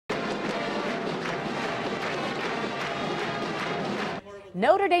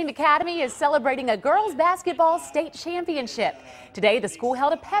Notre Dame Academy is celebrating a girls basketball state championship. Today, the school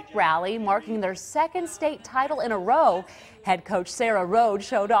held a pep rally marking their second state title in a row. Head coach Sarah Rhodes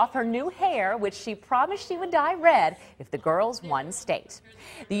showed off her new hair, which she promised she would dye red if the girls won state.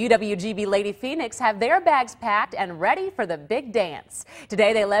 The UWGB Lady Phoenix have their bags packed and ready for the big dance.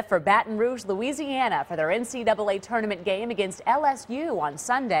 Today, they left for Baton Rouge, Louisiana for their NCAA tournament game against LSU on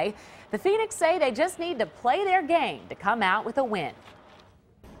Sunday. The Phoenix say they just need to play their game to come out with a win.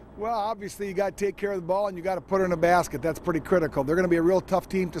 Well, obviously you got to take care of the ball and you got to put her in a basket. That's pretty critical. They're going to be a real tough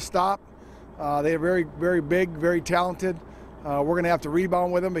team to stop. They're very, very big, very talented. We're going to have to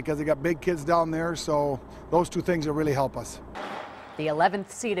rebound with them because they got big kids down there. So those two things will really help us. The 11th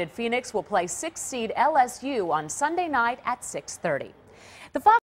seeded Phoenix will play 6th seed LSU on Sunday night at 6:30. The Fox